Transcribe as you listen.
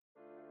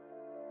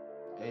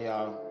Hey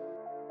y'all,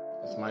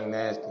 it's Mike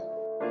Nasty.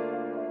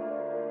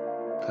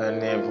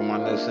 Cutting in for my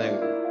new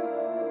single.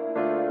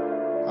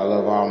 I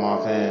love all my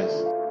fans.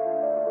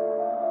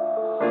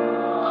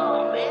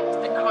 Oh man, it's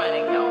the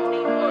chronic, don't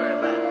need to worry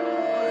about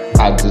it.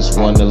 I just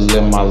wanna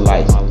live my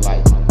life.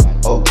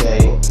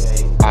 Okay,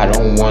 I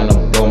don't wanna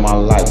blow my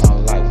life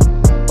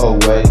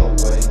away.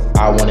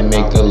 I wanna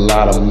make a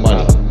lot of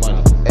money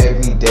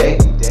every day.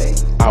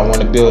 I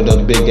wanna build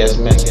a big ass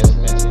mansion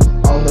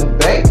on the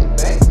bay.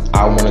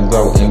 I wanna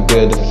grow and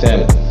build a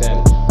family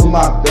with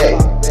my bae.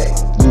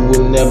 You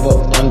will never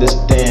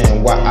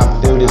understand why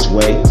I feel this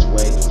way.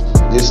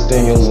 Just stay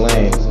in your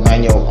lane,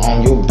 mind your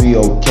own, you'll be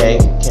okay.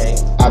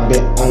 I've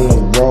been on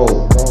the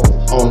road,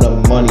 on the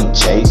money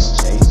chase.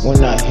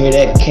 When I hear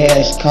that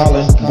cash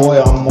calling, boy,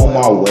 I'm on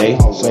my way.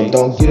 So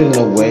don't get in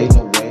the way.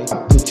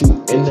 I put you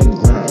in the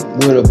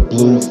ground with a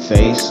blue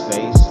face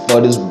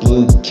for this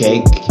blue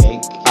cake.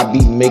 I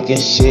be making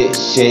shit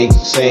shake,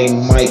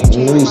 saying Mike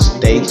new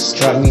stakes.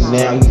 Try me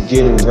now, you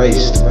get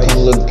erased.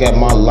 Come look at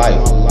my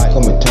life,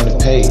 come and turn the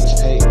page.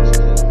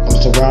 I'm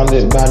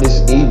surrounded by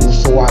this evil,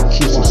 so I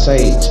keep some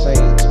sage.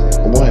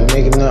 I wasn't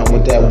making nothing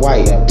with that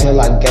white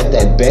till I got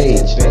that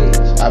beige.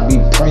 I be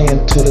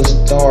praying to the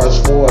stars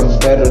for a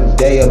better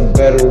day, a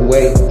better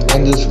way.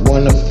 I just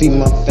wanna feed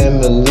my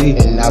family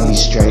and I'll be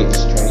straight.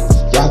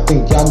 Y'all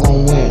think y'all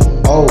gon' win?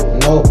 Oh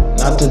no,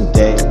 not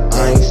today.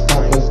 I ain't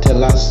stopping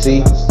till I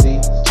see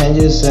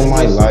changes in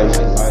my life.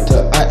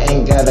 Till I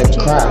ain't gotta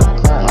cry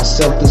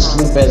myself to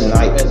sleep at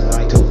night.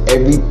 Till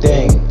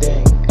everything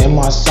in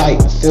my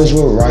sight feels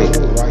real right.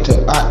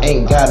 Till I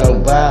ain't gotta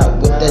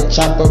ride with that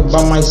chopper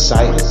by my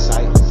side.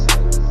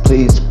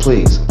 Please,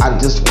 please, I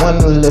just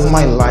wanna live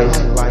my life.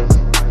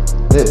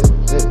 Live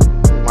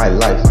my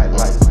life.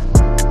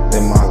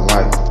 Live my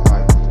life.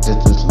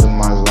 Just live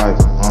my life.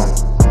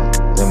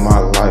 Live my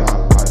life.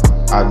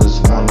 I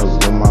just wanna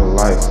live my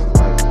life.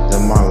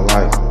 Live my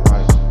life.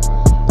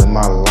 Live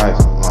my life.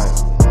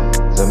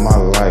 Live my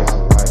life.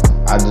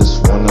 I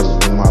just wanna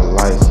live my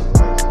life.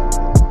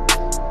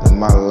 Live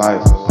my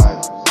life.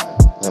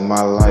 Live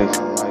my life.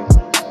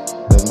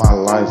 Live my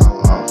life.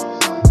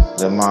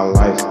 Live my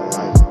life.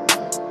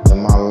 Live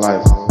my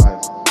life.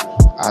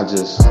 I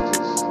just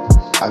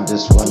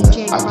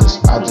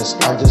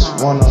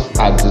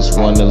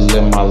wanna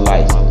live my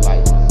life.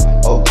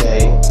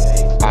 Okay,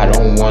 I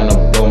don't wanna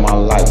blow my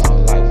life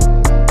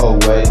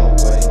away.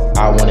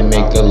 I wanna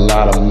make a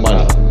lot of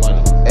money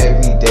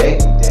every day.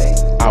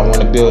 I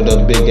wanna build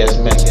a big ass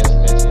mansion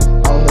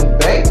on the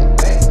bay.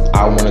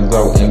 I wanna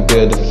grow and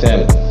build a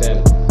family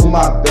with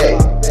my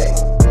bae.